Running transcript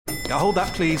Yeah, hold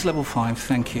that, please. Level 5,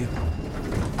 thank you.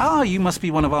 Ah, you must be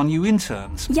one of our new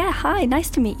interns. Yeah, hi, nice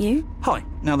to meet you. Hi.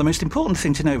 Now, the most important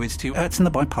thing to know is to in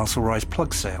the biparcel rise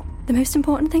plug sale. The most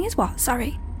important thing is what?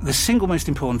 Sorry. The single most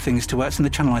important thing is to in the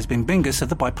channelized bin bingus of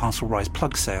the biparcel rise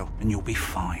plug sale, and you'll be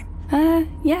fine.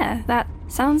 Yeah, that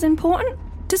sounds important.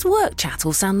 Does work chat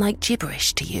all sound like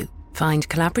gibberish to you? Find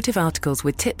collaborative articles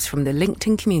with tips from the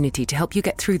LinkedIn community to help you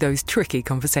get through those tricky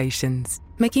conversations.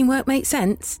 Making work make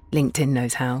sense? LinkedIn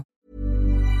knows how.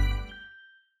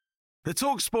 The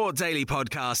TalkSport Daily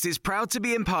podcast is proud to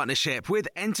be in partnership with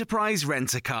Enterprise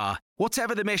Rent-A-Car.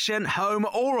 Whatever the mission, home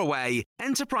or away,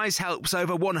 Enterprise helps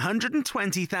over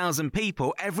 120,000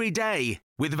 people every day.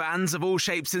 With vans of all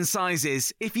shapes and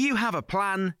sizes, if you have a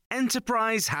plan,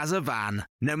 Enterprise has a van.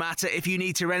 No matter if you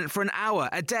need to rent for an hour,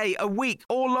 a day, a week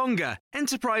or longer,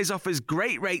 Enterprise offers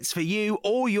great rates for you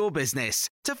or your business.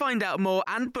 To find out more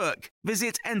and book,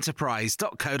 visit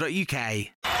enterprise.co.uk.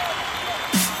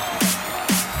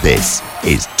 This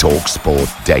is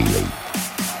TalkSport Daily.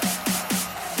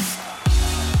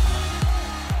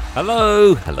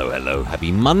 Hello.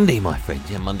 Happy Monday, my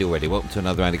friends. Yeah, Monday already. Welcome to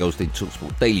another Andy Goldstein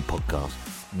TalkSport Daily podcast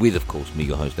with, of course, me,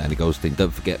 your host, Andy Goldstein. Don't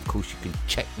forget, of course, you can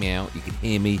check me out. You can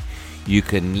hear me. You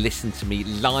can listen to me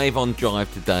live on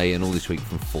Drive today and all this week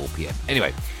from 4 p.m.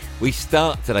 Anyway, we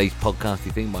start today's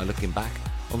podcasting thing by looking back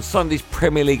on Sunday's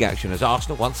Premier League action as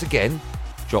Arsenal once again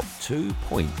dropped 2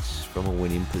 points from a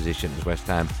winning position as West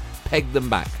Ham pegged them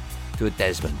back to a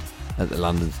Desmond at the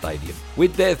London Stadium.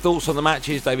 With their thoughts on the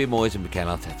matches, David Moyes and Mikel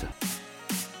Arteta.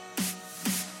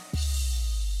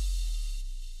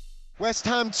 West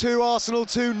Ham 2, Arsenal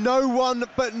 2, no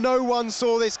one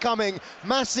saw this coming.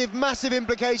 Massive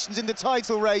implications in the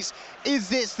title race. Is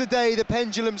this the day the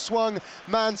pendulum swung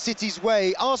Man City's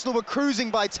way? Arsenal were cruising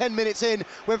by 10 minutes in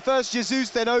when first Jesus,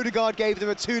 then Odegaard gave them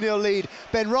a 2-0 lead.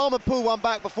 Benrahma pulled one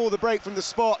back before the break from the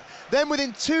spot. Then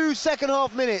within 2 second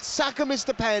half minutes, Saka missed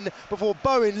a pen before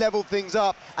Bowen levelled things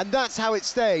up, and that's how it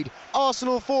stayed.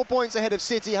 Arsenal 4 points ahead of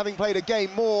City, having played a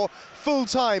game more. Full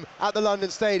time at the London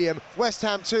Stadium. West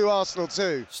Ham 2, Arsenal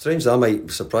 2. Strange that I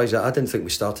might surprise you. I didn't think we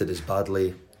started as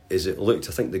badly as it looked.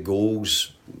 I think the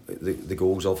goals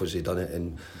obviously done it,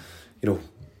 and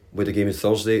with the game on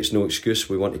Thursday, it's no excuse.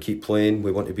 We want to keep playing.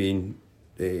 We want to be in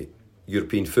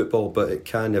European football, but it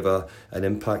can have an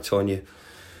impact on you.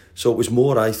 So it was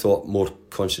more, I thought, more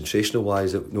concentrational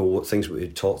wise. What things we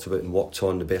had talked about and worked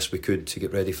on the best we could to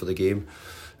get ready for the game.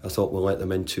 I thought we'll let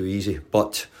them in too easy,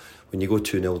 but when you go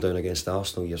 2-0 down against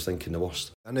Arsenal, you're thinking the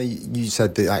worst. I know you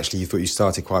said that actually you thought you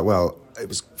started quite well. It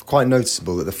was quite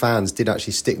noticeable that the fans did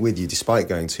actually stick with you despite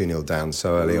going 2-0 down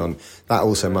so early on. That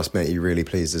also must make you really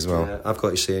pleased as well. Yeah, I've got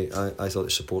to say, I thought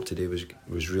the support today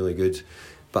was really good.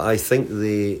 But I think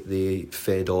they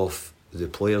fed off the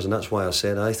players, and that's why I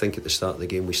said I think at the start of the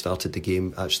game we started the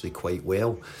game actually quite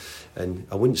well. And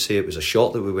I wouldn't say it was a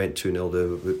shock that we went 2-0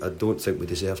 down. I don't think we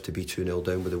deserved to be 2-0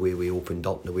 down with the way we opened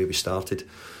up and the way we started.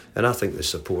 And I think the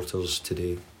supporters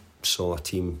today saw a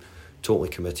team totally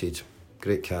committed,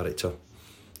 great character,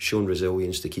 shown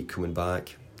resilience to keep coming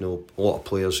back. A lot of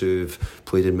players who've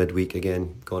played in midweek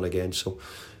gone again, so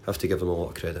I have to give them a lot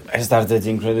of credit. I started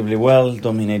incredibly well,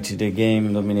 dominated the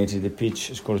game, dominated the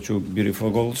pitch, scored 2 beautiful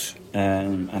goals,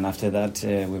 and after that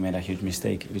we made a huge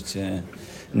mistake, which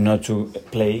not to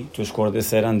play, to score the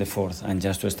third and the fourth, and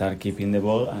just to start keeping the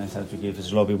ball and start to give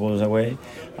sloppy balls away,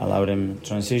 allow them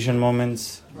transition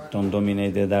moments, don't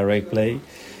dominate the direct play,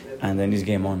 and then it's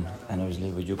game on. And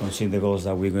obviously when you concede the goals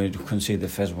that we're going to concede, the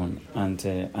first one and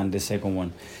the second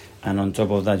one, and on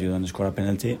top of that you don't score a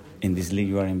penalty, in this league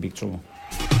you are in big trouble.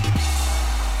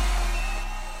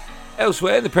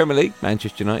 Elsewhere in the Premier League,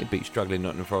 Manchester United beat struggling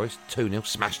Nottingham Forest 2-0,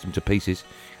 smashed them to pieces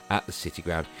at the City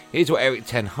Ground. Here's what Eric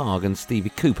Ten Hag and Stevie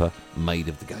Cooper made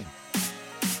of the game.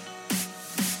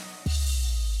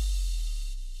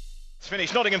 It's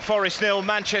finished Nottingham Forest 0,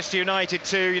 Manchester United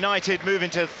 2. United moving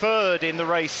to third in the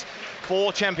race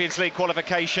for Champions League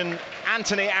qualification.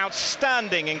 Anthony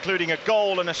outstanding, including a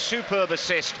goal and a superb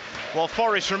assist, while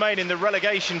Forest remain in the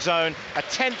relegation zone, a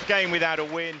 10th game without a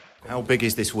win. How big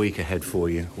is this week ahead for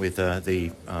you with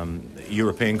the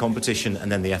European competition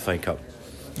and then the FA Cup?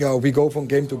 Yeah, we go from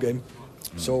game to game.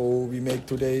 So we make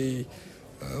today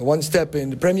one step in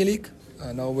the Premier League.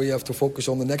 Now we have to focus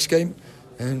on the next game.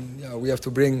 And we have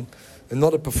to bring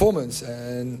another performance.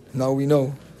 And now we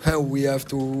know how we have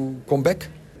to come back.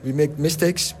 We make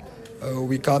mistakes.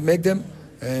 We can't make them.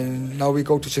 And now we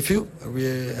go to Seville. We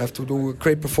have to do a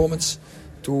great performance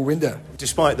to win there.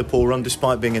 Despite the poor run,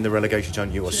 despite being in the relegation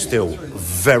zone, you are still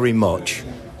very much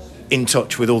in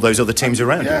touch with all those other teams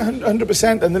around. Yeah,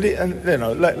 100%.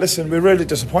 And listen, we're really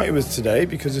disappointed with today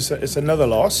because it's another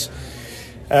loss.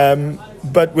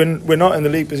 But we're not in the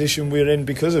league position we're in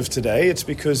because of today. It's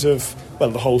because of, well,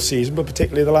 the whole season, but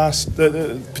particularly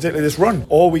particularly this run.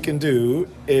 All we can do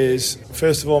is,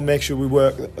 first of all, make sure we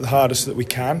work the hardest that we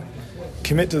can,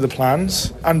 commit to the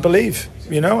plans, and believe.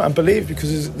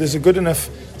 Because there's a good enough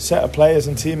set of players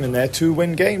and team in there to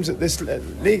win games at this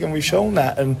league, and we've shown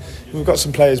that. And we've got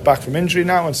some players back from injury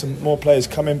now and some more players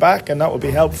coming back, and that will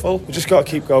be helpful. We've just got to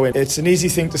keep going. It's an easy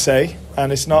thing to say,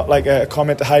 and it's not like a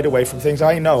comment to hide away from things.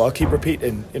 I know, I'll keep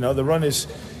repeating. The run is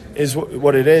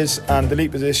what it is, and the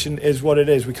league position is what it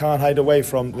is. We can't hide away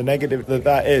from the negative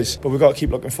that is, but we've got to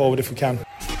keep looking forward if we can.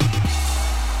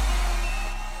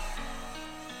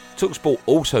 TalkSport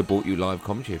also brought you live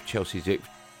commentary of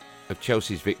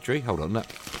Chelsea's victory. Hold on, that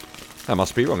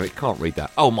must be wrong. It can't read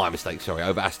that. Oh, my mistake. Sorry,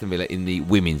 over Aston Villa in the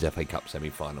Women's FA Cup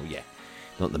semi-final. Yeah,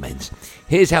 not the men's.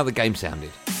 Here's how the game sounded.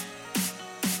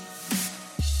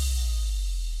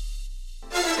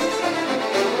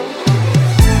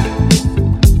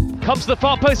 Comes the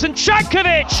far post and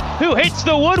Cankovic, who hits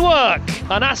the woodwork.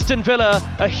 And Aston Villa,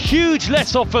 a huge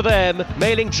let-off for them.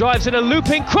 Mailing drives in a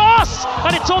looping cross,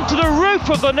 and it's onto the roof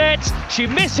of the net. She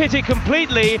mishit it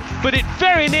completely, but it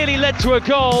very nearly led to a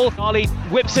goal. Ali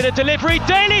whips in a delivery.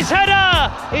 Daly's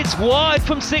header! It's wide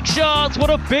from 6 yards. What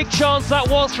a big chance that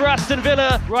was for Aston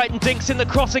Villa. Brighton dinks in the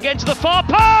cross again to the far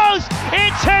post.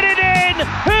 It's headed in.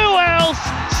 Who else?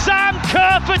 Sam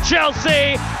Kerr for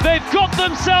Chelsea. They've got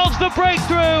themselves the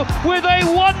breakthrough with a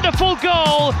wonderful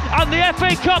goal, and the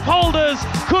FA Cup holders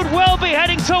could well be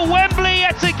heading to Wembley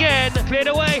yet again. Cleared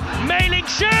away, Mailing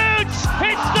shoots,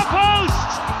 hits the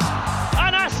post,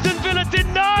 and Aston Villa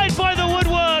denied by the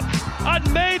woodwork,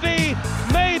 and maybe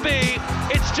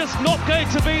it's just not going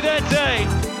to be their day.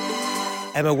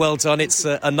 Emma, well done. It's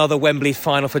another Wembley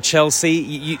final for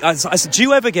Chelsea. Do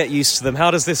you ever get used to them? How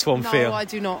does this one feel? No, I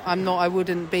do not. I'm not. I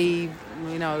wouldn't be.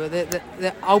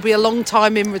 I'll be a long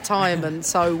time in retirement.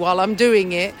 So while I'm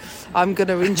doing it, I'm going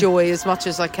to enjoy as much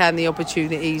as I can the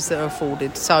opportunities that are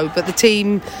afforded. But the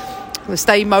team will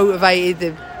stay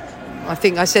motivated. I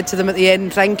think I said to them at the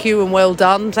end, thank you and well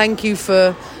done. Thank you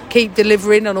for keep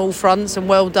delivering on all fronts, and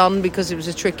well done, because it was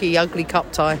a tricky, ugly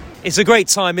cup tie. It's a great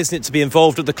time, isn't it, to be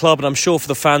involved at the club, and I'm sure for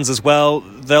the fans as well,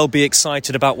 they'll be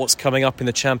excited about what's coming up in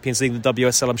the Champions League and the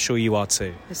WSL. I'm sure you are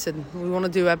too. Listen, we want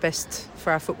to do our best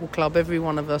for our football club, every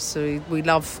one of us. We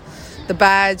love the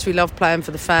badge, we love playing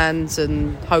for the fans,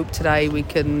 and hope today we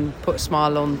can put a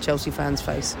smile on Chelsea fans'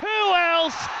 face. Who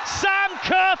else? Sam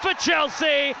Kerr for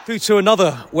Chelsea. Through to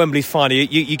another Wembley final.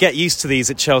 You get used to these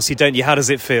at Chelsea, don't you? How does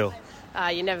it feel?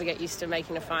 You never get used to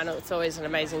making a final. It's always an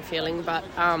amazing feeling, but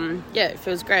it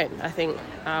feels great. I think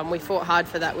we fought hard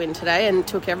for that win today and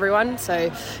took everyone.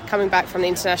 So coming back from the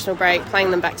international break, playing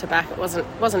them back to back, it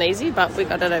wasn't easy, but we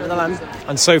got it over the line.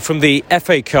 And so from the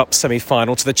FA Cup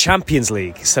semi-final to the Champions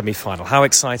League semi-final, how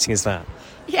exciting is that?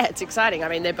 Yeah, it's exciting. I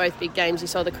mean, they're both big games. You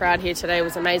saw the crowd here today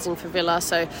was amazing for Villa,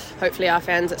 so hopefully our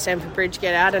fans at Stamford Bridge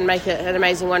get out and make it an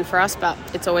amazing one for us, but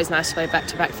it's always nice to play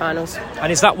back-to-back finals. And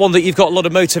is that one that you've got a lot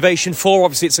of motivation for?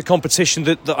 Obviously, it's a competition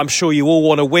that I'm sure you all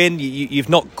want to win. You've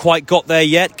not quite got there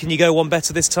yet. Can you go one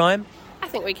better this time? I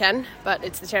think we can, but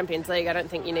it's the Champions League. I don't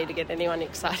think you need to get anyone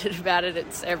excited about it.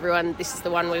 It's everyone. This is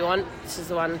the one we want. This is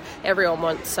the one everyone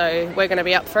wants. So we're going to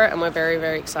be up for it, and we're very,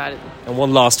 very excited. And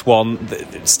one last one,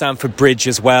 Stamford Bridge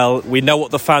as well. We know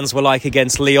what the fans were like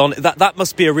against Lyon. That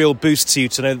must be a real boost to you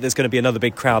to know that there's going to be another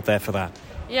big crowd there for that.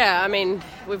 Yeah, I mean,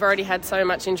 we've already had so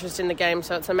much interest in the game,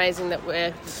 so it's amazing that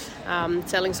we're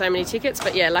selling so many tickets.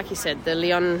 But yeah, like you said, the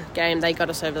Lyon game, they got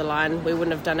us over the line. We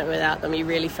wouldn't have done it without them. You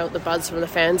really felt the buzz from the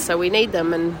fans, so we need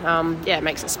them, and it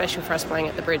makes it special for us playing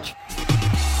at the Bridge.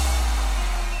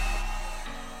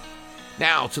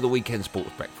 Now to the Weekend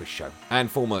Sports Breakfast Show. And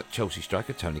former Chelsea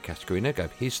striker Tony Cascarino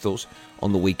gave his thoughts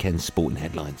on the weekend's sporting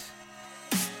headlines.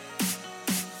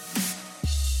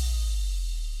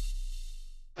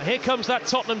 Here comes that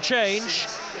Tottenham change,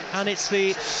 and it's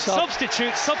the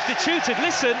substituted.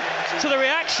 Listen to the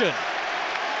reaction.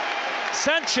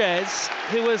 Sanchez,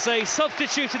 who was a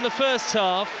substitute in the first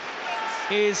half,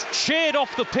 is cheered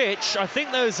off the pitch. I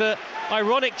think those are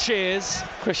ironic cheers.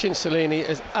 Christian Cellini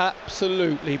has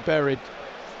absolutely buried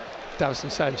Davinson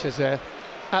Sanchez there.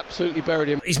 Absolutely buried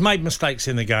him. He's made mistakes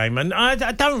in the game, and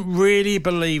I don't really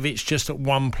believe it's just at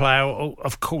one player.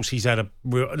 Of course, he's had a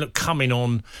real coming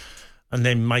on and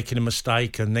then making a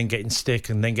mistake and then getting stick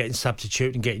and then getting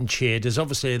substitute and getting cheered. As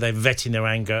obviously they're vetting their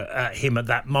anger at him at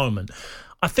that moment.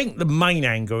 I think the main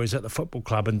anger is at the football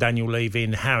club and Daniel Levy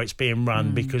and how it's being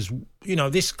run because,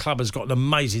 this club has got an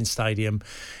amazing stadium.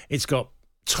 It's got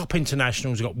top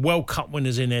internationals, it's got World Cup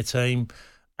winners in their team,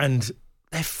 and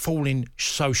they're falling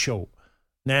so short.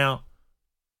 Now,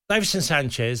 Davinson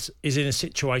Sanchez is in a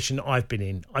situation I've been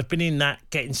in. I've been in that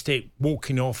getting stick,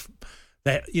 walking off,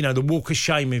 that the walk of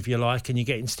shame, if you like, and you're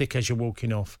getting stick as you're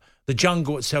walking off. The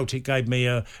jungle at Celtic gave me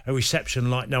a reception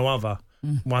like no other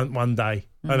one day.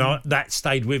 And that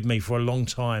stayed with me for a long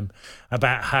time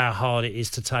about how hard it is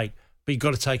to take. But you've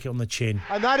got to take it on the chin.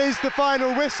 And that is the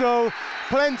final whistle.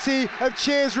 Plenty of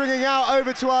cheers ringing out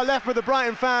over to our left for the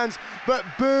Brighton fans, but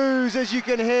boos, as you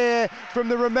can hear, from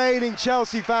the remaining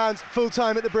Chelsea fans. Full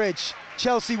time at the Bridge.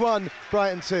 Chelsea 1,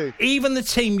 Brighton 2. Even the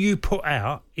team you put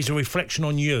out is a reflection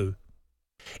on you.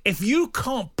 If you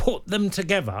can't put them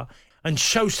together and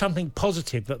show something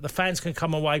positive that the fans can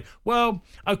come away, well,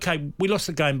 okay, we lost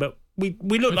the game, but we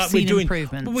look like we're doing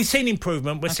improvement. But we've seen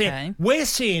improvement. We're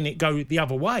seeing it go the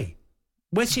other way.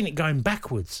 We're seeing it going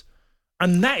backwards.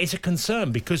 And that is a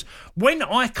concern, because when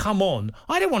I come on,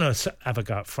 I don't want to have a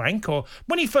go at Frank. Or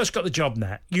when he first got the job,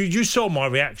 Nat, you saw my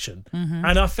reaction.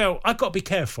 And I felt I've got to be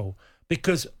careful,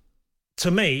 because to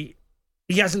me,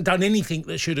 he hasn't done anything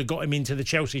that should have got him into the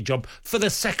Chelsea job for the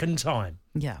second time.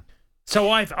 Yeah. So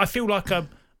I feel like I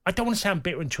don't want to sound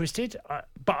bitter and twisted,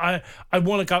 but I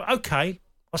want to go, okay,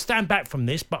 I'll stand back from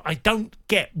this, but I don't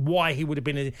get why he would have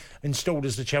been installed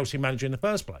as the Chelsea manager in the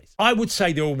first place. I would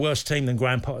say they're a worse team than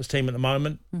Graham Potter's team at the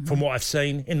moment, from what I've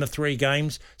seen in the 3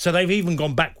 games. So they've even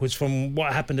gone backwards from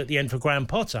what happened at the end for Graham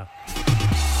Potter.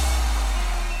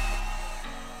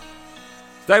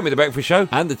 Staying with the Breakfast Show,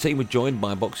 and the team were joined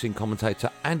by boxing commentator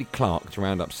Andy Clark to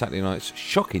round up Saturday night's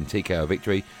shocking TKO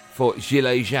victory for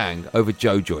Zhilei Zhang over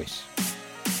Joe Joyce.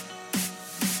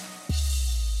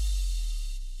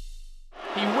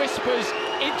 He whispers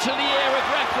into the ear of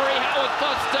referee Howard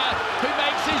Foster, who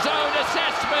makes his own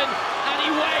assessment, and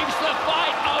he waves the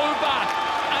fight over.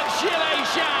 And Zhilei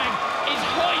Zhang is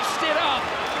hoisted up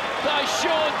by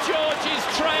Sean George's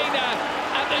trainer,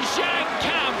 and the Zhang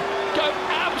camp go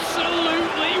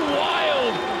absolutely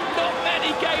wild. Not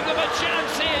many gave them a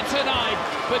chance here tonight,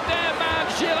 but their man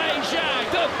Zhilei Zhang,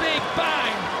 the Big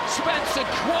Bang, Spencer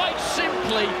quite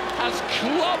simply has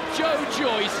clobbed Joe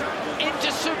Joyce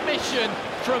into submission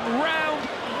from round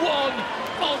 1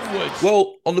 onwards.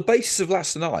 Well, on the basis of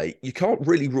last night, you can't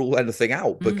really rule anything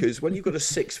out, because when you've got a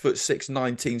 6'6",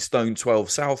 19 stone 12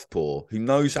 southpaw who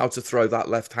knows how to throw that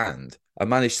left hand and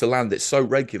managed to land it so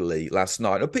regularly last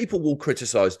night, and people will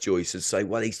criticise Joyce and say,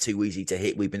 well, he's too easy to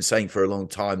hit. We've been saying for a long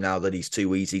time now that he's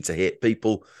too easy to hit.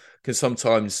 People can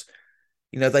sometimes,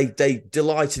 they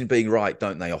delight in being right,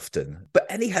 don't they, often? But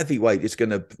any heavyweight is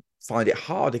going to find it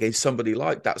hard against somebody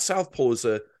like that. Southpaws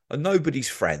are nobody's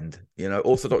friend.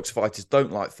 Orthodox fighters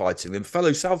don't like fighting them.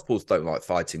 Fellow Southpaws don't like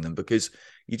fighting them, because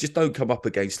you just don't come up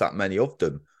against that many of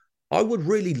them. I would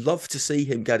really love to see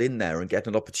him get in there and get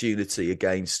an opportunity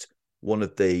against one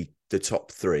of the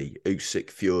top 3,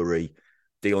 Usyk, Fury,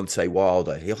 Deontay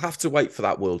Wilder. He'll have to wait for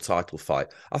that world title fight.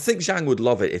 I think Zhang would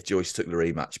love it if Joyce took the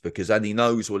rematch, because then he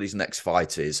knows what his next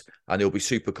fight is and he'll be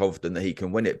super confident that he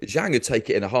can win it. But Zhang would take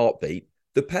it in a heartbeat.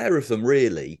 The pair of them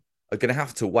really are going to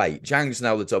have to wait. Zhang's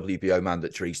now the WBO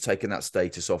mandatory. He's taken that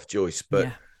status off Joyce.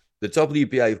 But the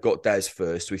WBA have got Des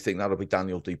first. We think that'll be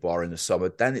Daniel Dubois in the summer.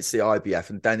 Then it's the IBF,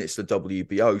 and then it's the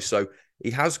WBO. So he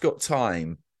has got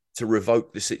time to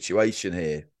revoke the situation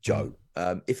here, Joe.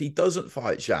 If he doesn't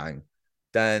fight Zhang,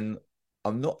 then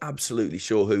I'm not absolutely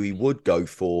sure who he would go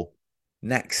for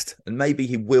next. And maybe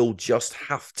he will just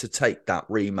have to take that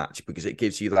rematch, because it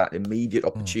gives you that immediate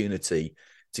opportunity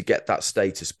to get that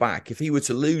status back. If he were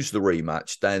to lose the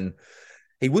rematch, then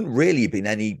he wouldn't really be in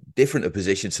any different a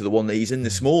position to the one that he's in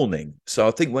this morning. So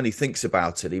I think when he thinks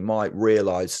about it, he might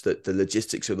realise that the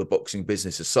logistics of the boxing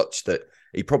business are such that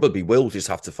he probably will just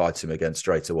have to fight him again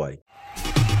straight away.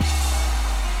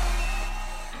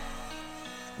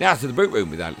 Now to the boot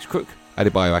room with Alex Crook,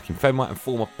 Adebayo Akinfenwa, and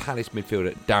former Palace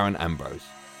midfielder Darren Ambrose.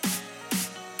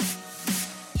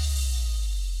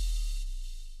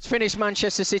 Finished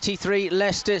Manchester City 3,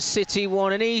 Leicester City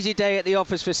 1. An easy day at the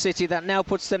office for City. That now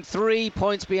puts them 3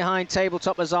 points behind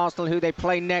tabletoppers Arsenal, who they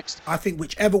play next. I think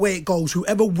whichever way it goes,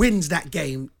 whoever wins that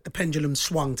game, the pendulum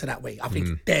swung to that way. I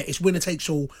think it's winner takes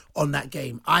all on that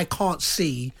game. I can't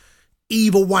see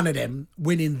either one of them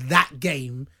winning that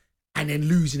game and then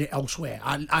losing it elsewhere.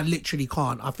 I literally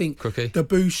can't. I think the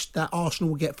boost that Arsenal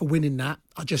will get for winning that,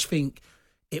 I just think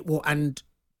it will. And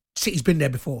City's been there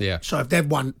before. Yeah. So if they've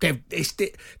won, this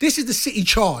is the City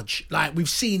charge. Like, we've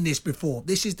seen this before.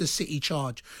 This is the City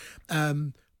charge.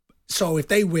 So if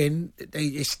they win,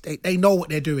 they know what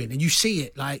they're doing. And you see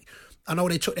it. Like, I know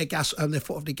they took their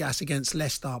foot off the gas against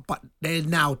Leicester, but they're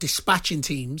now dispatching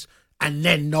teams and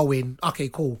then knowing, okay,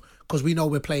 cool, because we know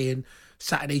we're playing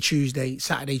Saturday,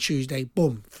 Tuesday,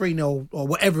 boom, 3-0 or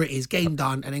whatever it is, game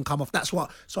done, and then come off. That's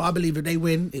what. So I believe if they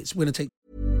win, it's winner take.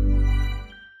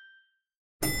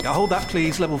 Hold that,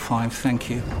 please. Level 5, thank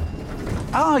you.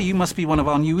 Ah, you must be one of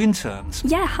our new interns.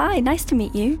 Yeah, hi, nice to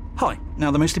meet you. Hi.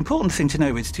 Now, the most important thing to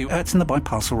know is to in the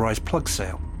Biparcel Rise plug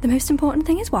sale. The most important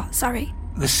thing is what? Sorry.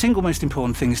 The single most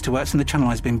important thing is to in the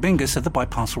Channelized Bin Bingus of the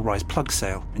Biparcel Rise plug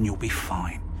sale, and you'll be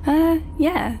fine.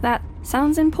 Yeah, that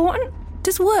sounds important.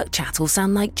 Does work chat all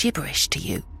sound like gibberish to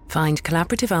you? Find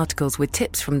collaborative articles with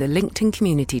tips from the LinkedIn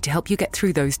community to help you get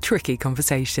through those tricky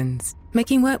conversations.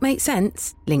 Making work make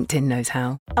sense? LinkedIn knows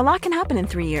how. A lot can happen in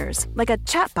 3 years, like a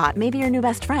chatbot may be your new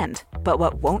best friend. But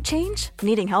what won't change?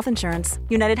 Needing health insurance.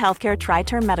 United Healthcare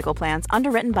Tri-Term Medical Plans,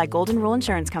 underwritten by Golden Rule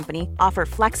Insurance Company, offer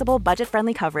flexible,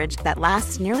 budget-friendly coverage that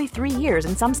lasts nearly 3 years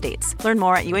in some states. Learn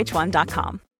more at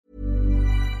uh1.com.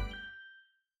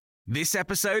 This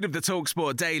episode of the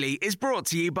TalkSport Daily is brought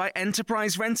to you by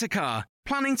Enterprise Rent-A-Car.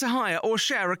 Planning to hire or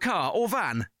share a car or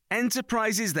van?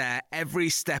 Enterprise is there every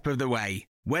step of the way.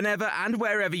 Whenever and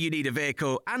wherever you need a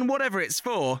vehicle and whatever it's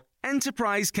for,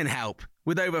 Enterprise can help.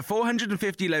 With over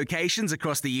 450 locations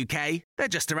across the UK, they're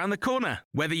just around the corner.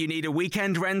 Whether you need a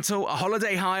weekend rental, a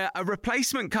holiday hire, a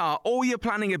replacement car, or you're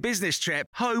planning a business trip,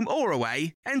 home or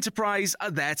away, Enterprise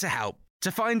are there to help.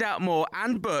 To find out more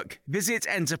and book, visit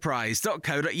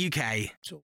enterprise.co.uk.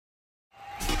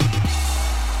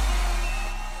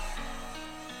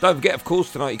 Don't forget, of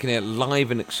course, tonight you can hear live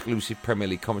and exclusive Premier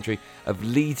League commentary of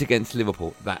Leeds against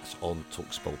Liverpool. That's on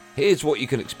TalkSport. Here's what you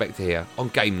can expect to hear on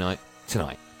game night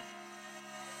tonight.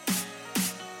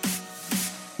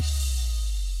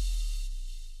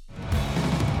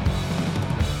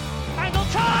 Angle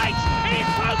tight! He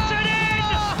pokes it in!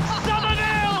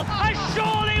 Somerville has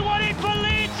surely won it for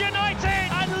Leeds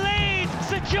United! And Leeds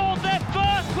secured their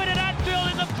first win at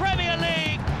Anfield in the Premier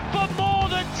League for more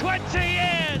than 20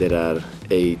 years! There are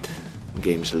 8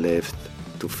 games left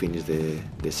to finish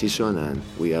the season, and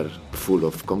we are full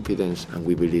of confidence, and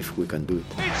we believe we can do it.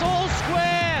 It's all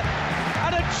square,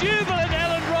 and a jubilant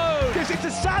Ellen Road gives it to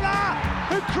Salah,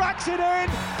 who cracks it in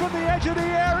from the edge of the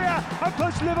area and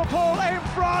puts Liverpool in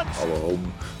front. Our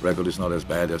home record is not as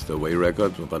bad as the away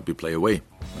record, but we play away,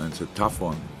 and it's a tough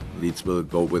one. Leeds will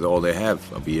go with all they have,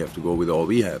 and we have to go with all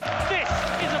we have. This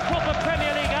is a proper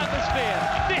Premier League atmosphere.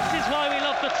 This is why we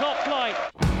love the top flight.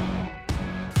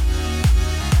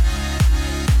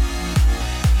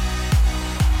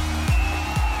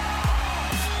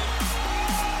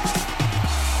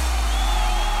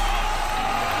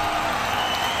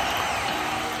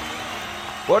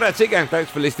 Well, that's it, gang.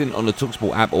 Thanks for listening on the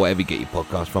TalkSport app or wherever you get your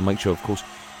podcast from. Make sure, of course,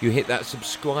 you hit that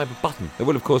subscribe button. There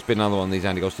will, of course, be another one of these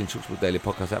Andy Goldstein TalkSport Daily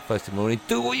podcasts out first in the morning.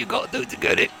 Do what you got to do to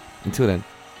get it. Until then,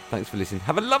 thanks for listening.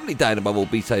 Have a lovely day, and above all,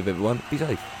 be safe, everyone. Be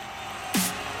safe.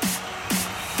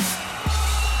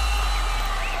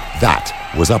 That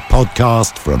was a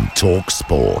podcast from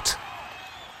TalkSport.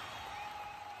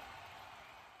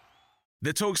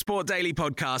 The TalkSport Daily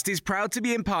podcast is proud to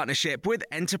be in partnership with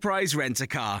Enterprise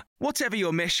Rent-A-Car. Whatever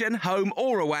your mission, home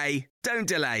or away, don't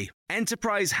delay.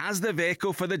 Enterprise has the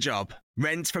vehicle for the job.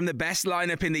 Rent from the best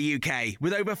lineup in the UK.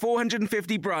 With over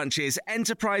 450 branches,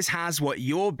 Enterprise has what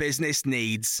your business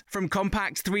needs. From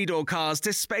compact 3-door cars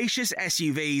to spacious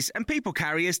SUVs and people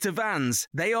carriers to vans,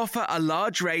 they offer a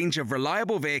large range of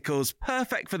reliable vehicles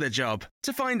perfect for the job.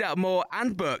 To find out more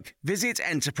and book, visit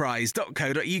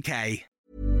enterprise.co.uk.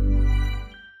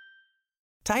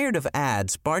 Tired of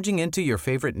ads barging into your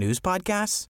favorite news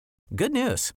podcasts? Good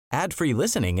news. Ad-free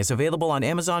listening is available on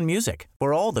Amazon Music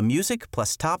for all the music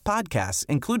plus top podcasts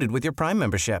included with your Prime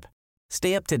membership.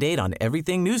 Stay up to date on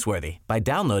everything newsworthy by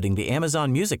downloading the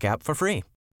Amazon Music app for free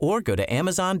or go to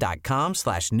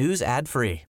amazon.com/news ad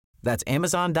free. That's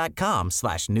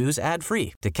amazon.com/news ad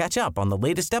free to catch up on the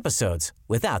latest episodes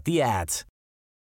without the ads.